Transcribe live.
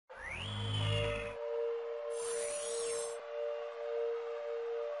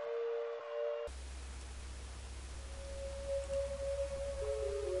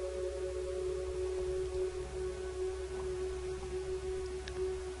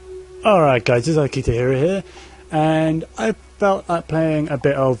Alright guys, this is Akitahira here, and I felt like playing a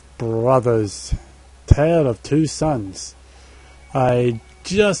bit of Brothers, Tale of Two Sons. I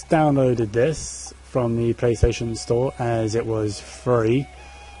just downloaded this from the PlayStation Store as it was free.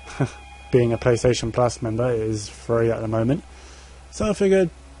 Being a PlayStation Plus member, it is free at the moment. So I figured,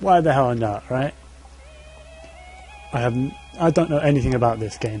 why the hell not, right? I don't know anything about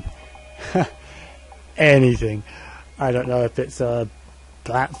this game. Anything. I don't know if it's a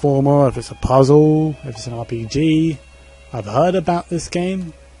plat-former, if it's a puzzle, if it's an RPG. I've heard about this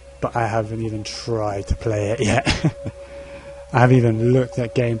game, but I haven't even tried to play it yet. I haven't even looked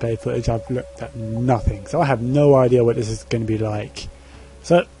at gameplay footage, I've looked at nothing. So I have no idea what this is going to be like.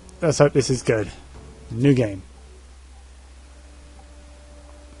 So, let's hope this is good. New game.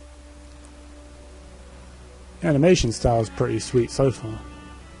 The animation style is pretty sweet so far.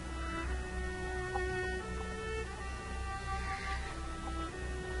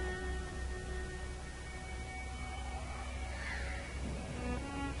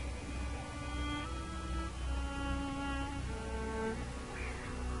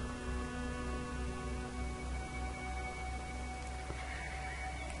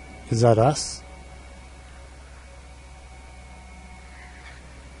 Is that us?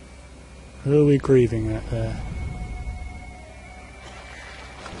 Who are we grieving at there?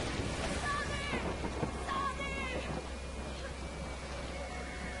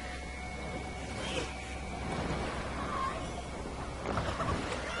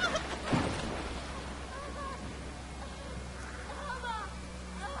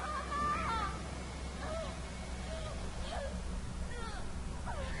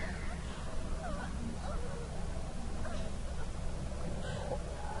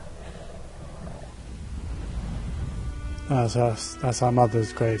 That's our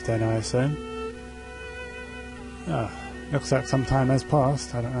mother's grave then, I assume. Ah, looks like some time has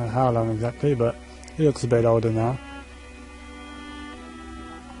passed. I don't know how long exactly, but he looks a bit older now.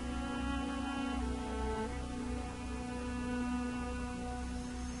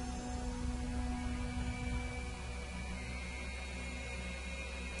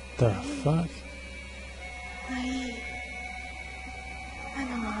 The fuck? Naiee.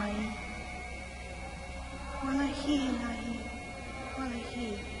 Ano Naiee? Wallahi Naiee.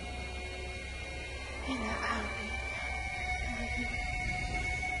 Wallahi. Ina Abi.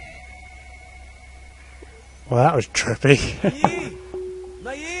 Well, that was trippy. Naiee!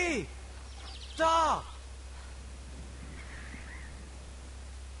 Naiee! Ata!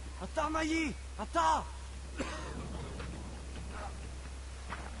 Ata Naiee! Ata!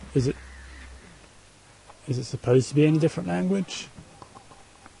 Is it supposed to be in a different language?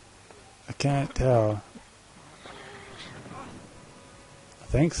 I can't tell. I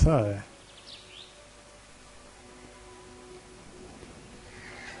think so.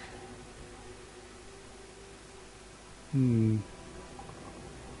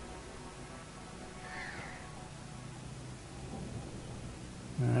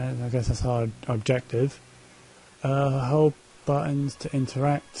 Alright, I guess that's our objective. Hold buttons to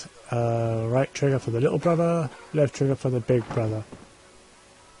interact. Right trigger for the little brother, left trigger for the big brother.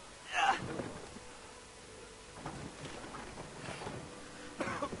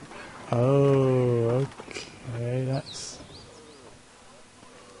 Oh, okay, that's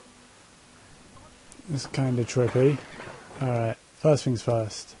kind of trippy. Alright, first things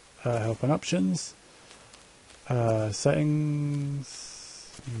first. Help and options. Settings.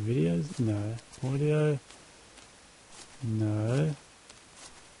 Videos? No. Audio? No.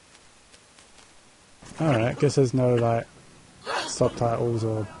 Alright, guess there's no like subtitles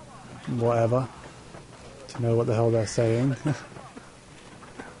or whatever to know what the hell they're saying.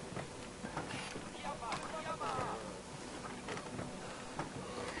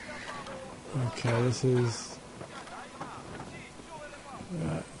 Okay, this is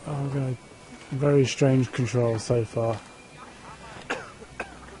oh god, very strange controls so far.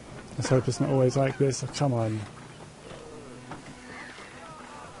 Let's hope it's not always like this. Oh, come on.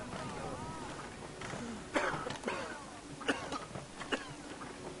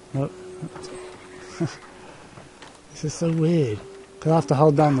 Nope. This is so weird. Do I have to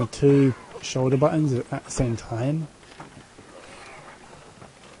hold down the two shoulder buttons at the same time?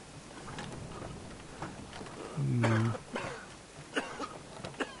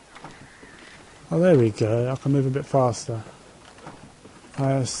 Oh, there we go. I can move a bit faster.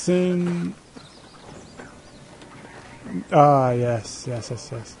 I assume... Ah, yes.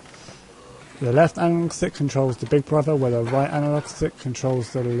 The left analog stick controls the big brother, while the right analog stick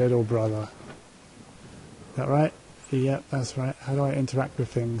controls the little brother. Is that right? Yep, that's right. How do I interact with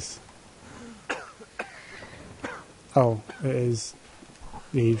things? Oh, it is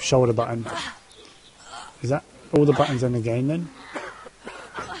the shoulder button. Is that all the buttons in the game then?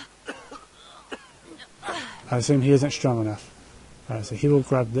 I assume he isn't strong enough. Alright, so he will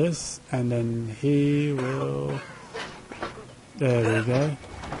grab this, and then he will... There we go.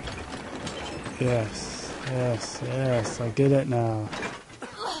 Yes, yes, yes, I get it now.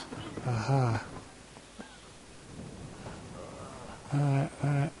 Aha. Alright,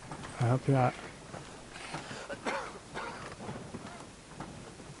 alright. I'll help you out.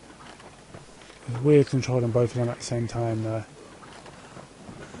 It's weird controlling both of them at the same time though.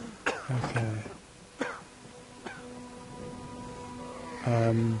 Okay.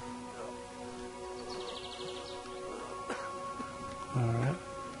 Alright.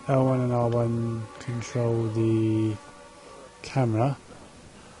 L1 and R1 control the camera.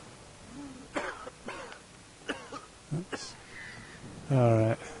 Oops.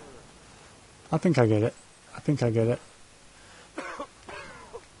 Alright. I think I get it. I think I get it.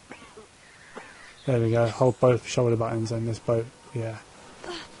 There we go. Hold both shoulder buttons and this boat. Yeah.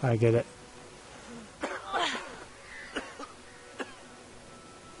 I get it.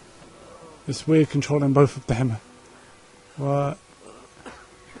 It's weird controlling both of them. What?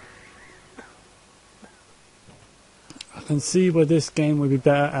 I can see where this game would be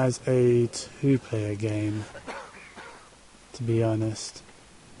better as a two-player game, to be honest.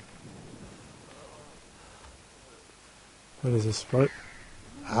 What is this? Rope?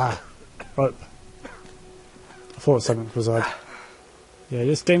 Ah! Rope. I thought something was odd. Yeah,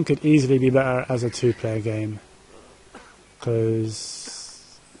 this game could easily be better as a two-player game.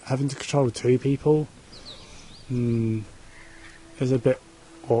 Because having to control two people is a bit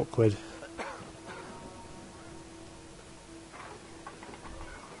awkward.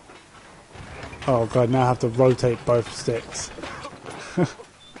 Oh god, now I have to rotate both sticks.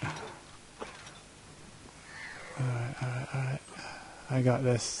 Alright. I got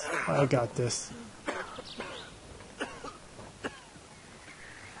this. I got this.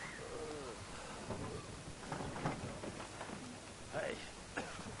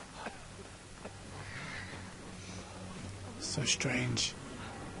 So strange.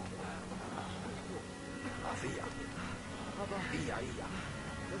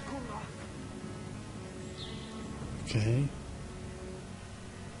 Okay.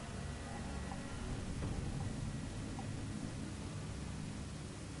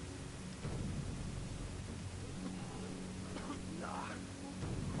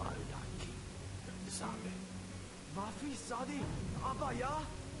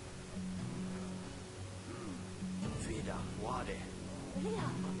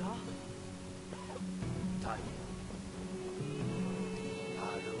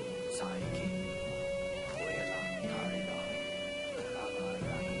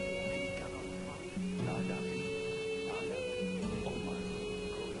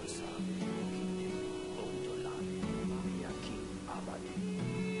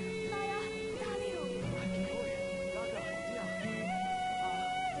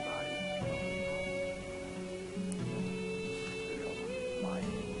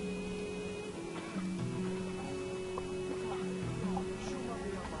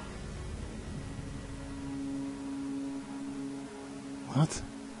 What?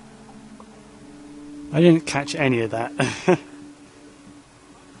 I didn't catch any of that.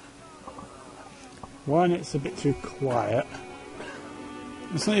 One, it's a bit too quiet.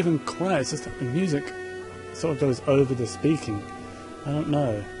 It's not even quiet, it's just that the music sort of goes over the speaking. I don't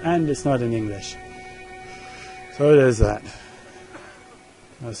know. And it's not in English. So there's that.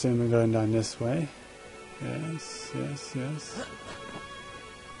 I assume we're going down this way. Yes, yes, yes.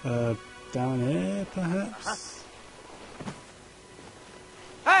 Down here, perhaps?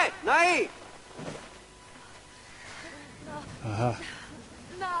 Hey, Naiee! Aha.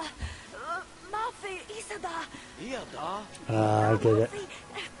 I get it.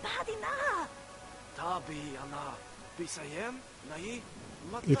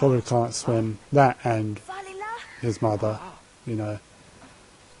 He probably can't swim. That and his mother, you know.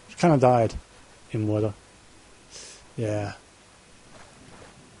 She kind of died in water. Yeah.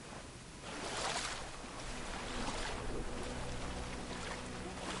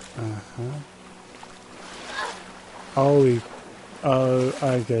 Oh,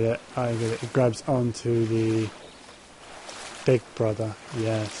 I get it. I get it. It grabs onto the big brother.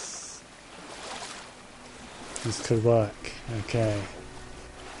 Yes. This could work. Okay.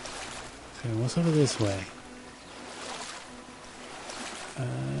 Okay, what's over this way?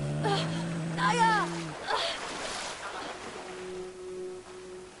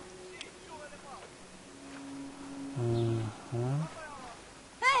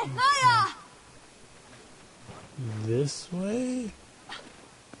 This way?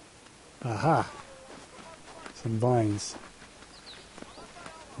 Aha! Some vines.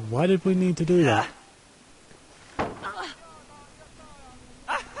 Why did we need to do that?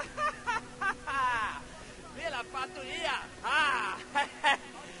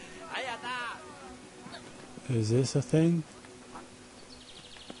 Is this a thing?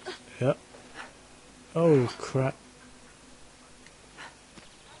 Yep. Oh crap.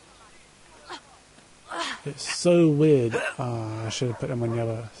 It's so weird. Ah, I should have put them on the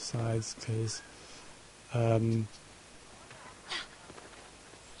other sides because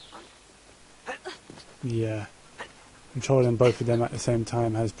yeah, controlling both of them at the same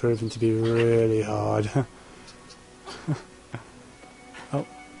time has proven to be really hard. Oh,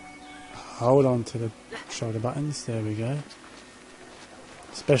 hold on to the shoulder buttons. There we go.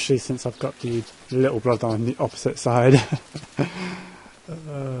 Especially since I've got the little brother on the opposite side.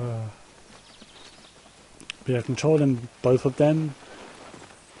 But yeah, controlling both of them,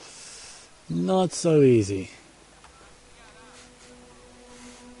 not so easy.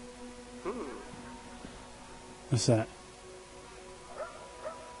 What's that?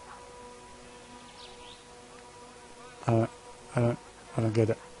 I don't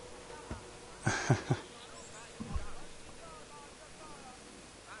get it.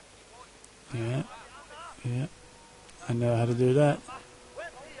 Yeah, I know how to do that.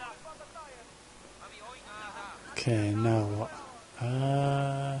 Okay, now what?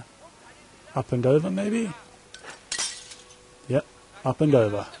 Up and over maybe? Yep, up and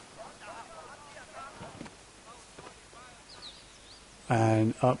over.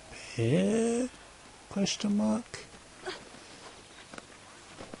 And up here? Question mark?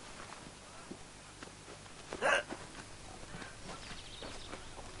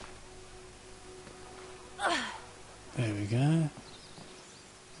 There we go.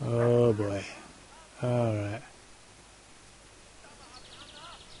 Oh boy. Alright.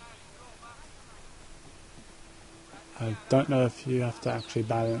 I don't know if you have to actually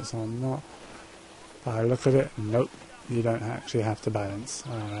balance or not. By the look of it, nope. You don't actually have to balance.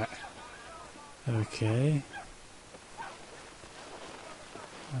 Alright. Okay.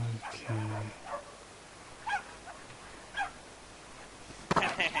 Okay.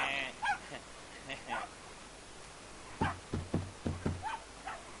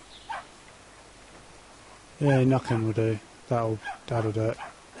 Yeah, knocking will do. That'll do it.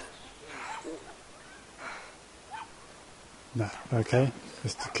 No, okay.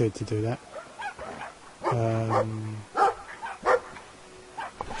 Just the kid to do that.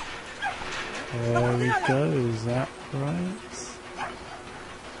 There we go, is that right?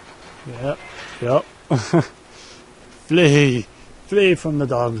 Yep. Flee! Flee from the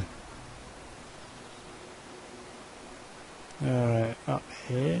dog. Alright, up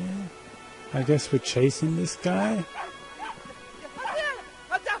here. I guess we're chasing this guy.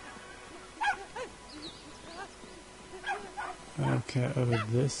 Okay, over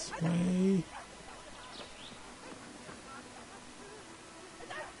this way.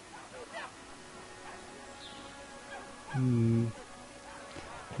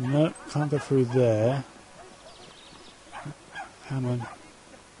 No, can't go through there. Come on.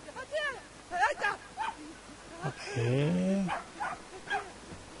 Up here.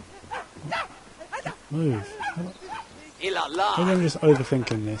 Move. Maybe I'm just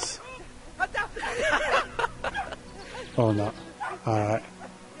overthinking this. Or not. Alright.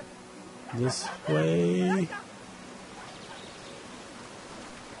 This way.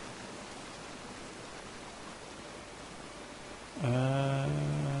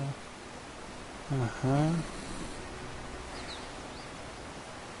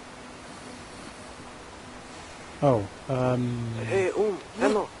 Oh, Hey,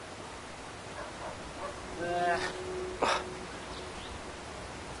 ano?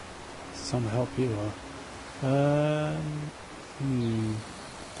 some help you are.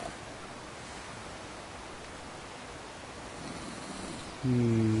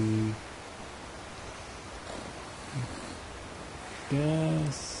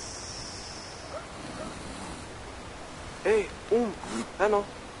 Yes. Hey, ano?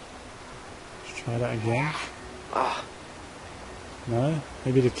 Let's try that again. Ah, No?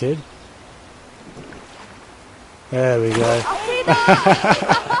 Maybe the kid? There we go.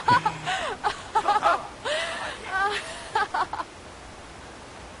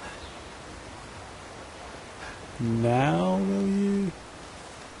 Now will you?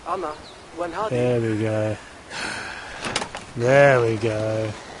 Anna, when hadi? There we go. There we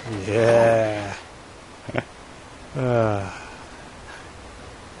go. Yeah. Ah,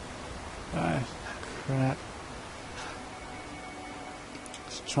 crap.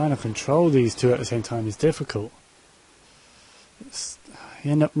 Just trying to control these two at the same time is difficult. It's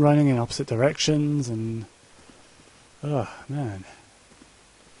you end up running in opposite directions, and oh man,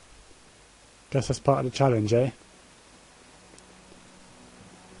 guess that's part of the challenge, eh?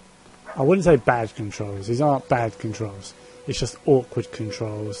 I wouldn't say bad controls. These aren't bad controls. It's just awkward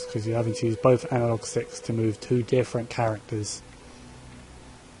controls because you're having to use both analog sticks to move two different characters.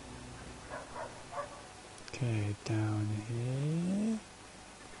 Okay, down here.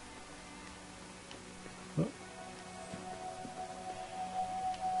 Oh.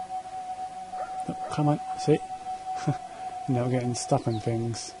 Oh, come on, see? Now we're getting stuck on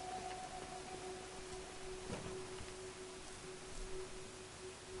things.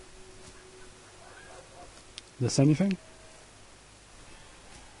 Is this anything?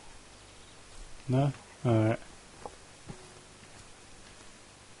 No? Alright.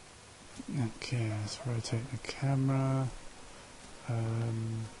 Okay, let's rotate the camera. Oh,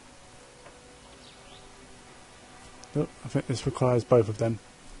 I think this requires both of them.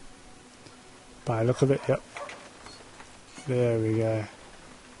 By the look of it, yep. There we go.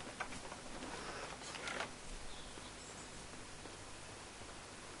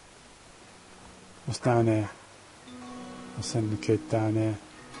 What's down here? I'll send the kid down here.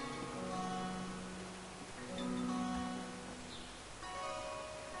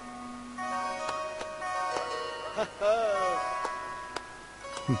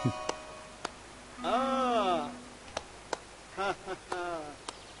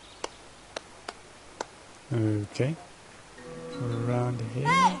 Okay. Around here.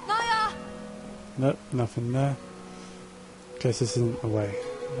 Hey, Nyaa! Nope, nothing there. Guess this isn't the way.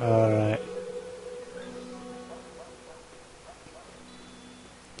 Alright.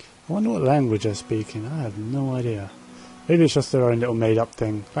 I wonder what language they're speaking. I have no idea. Maybe it's just their own little made up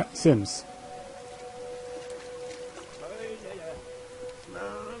thing. Like Sims.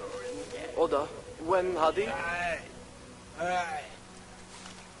 Oda, when Hadi?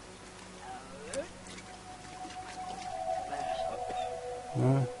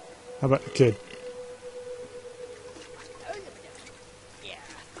 How about the kid?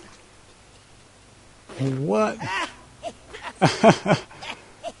 What?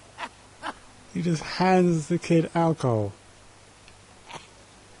 He just hands the kid alcohol.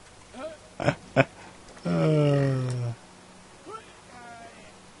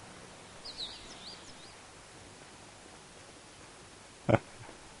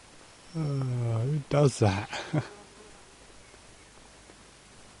 Who does that?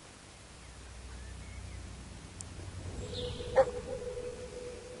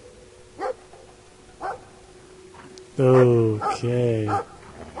 Okay.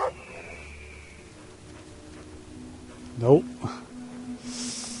 Nope.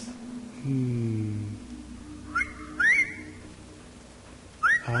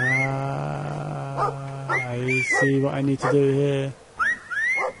 I see what I need to do here.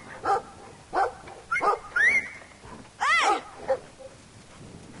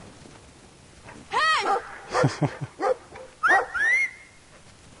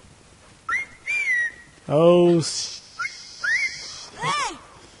 Oh,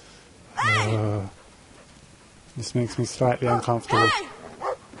 this makes me slightly uncomfortable.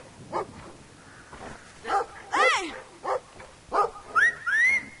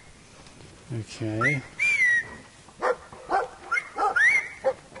 Okay.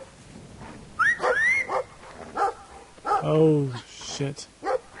 Oh, shit.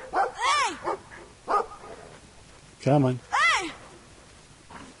 Come on.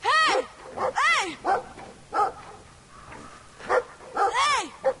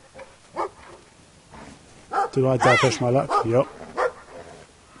 Do I dare push my luck? Yup.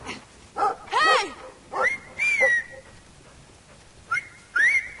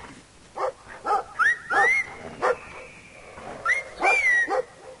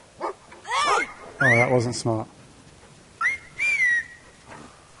 Oh, that wasn't smart.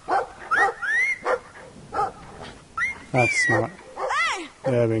 That's smart.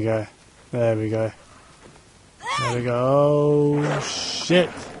 There we go. There we go. There we go. Oh, shit.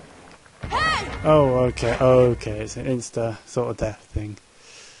 Oh, okay, okay, it's an insta sort of death thing.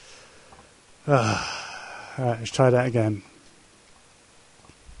 Alright, let's try that again.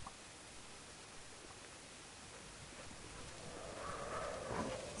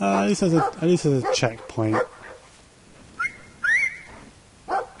 At least there's a checkpoint.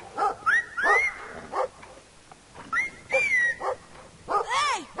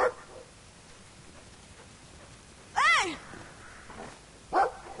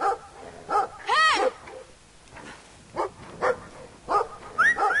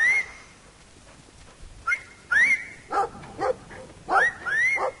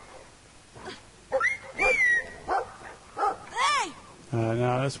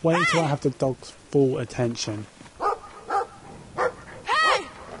 Now let's wait until I have the dog's full attention. Hey!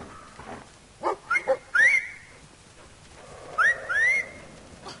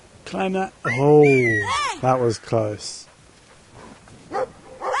 Climb that. Oh, that was close.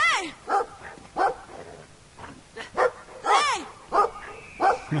 Hey! Hey!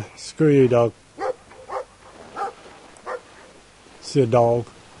 Screw you, dog. See a dog.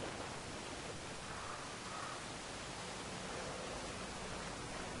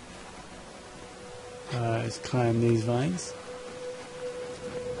 Let's climb these vines.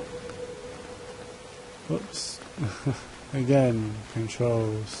 Whoops. Again,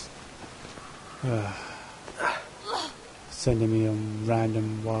 controls. Sending me on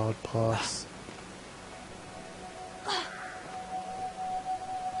random wild paths.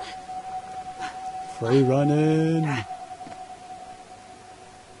 Free running.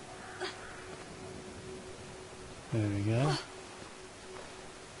 There we go.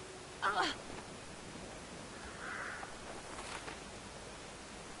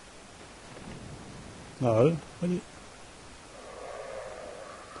 No,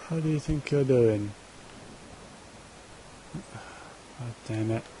 how do you think you're doing? Oh,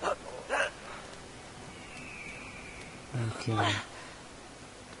 damn it. Okay.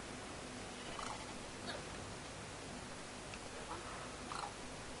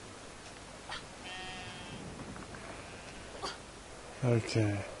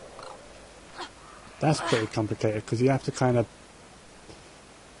 Okay. That's pretty complicated because you have to kind of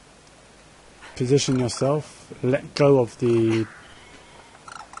position yourself, let go of the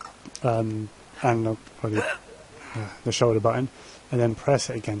analog, or the shoulder button, and then press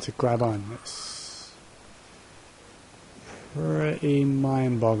it again to grab on. It's pretty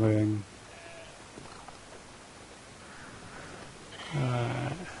mind-boggling.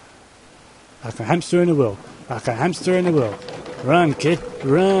 Like a hamster in a wheel. Like a hamster in a wheel. Run, kid,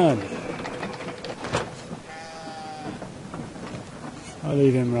 run! I'll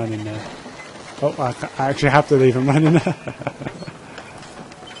leave him running there. Oh, I actually have to leave him running there.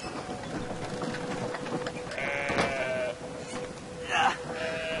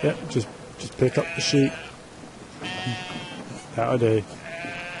 Yep, just pick up the sheep. That'll do.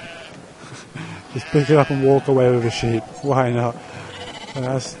 Just pick it up and walk away with the sheep. Why not?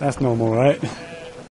 That's normal, right?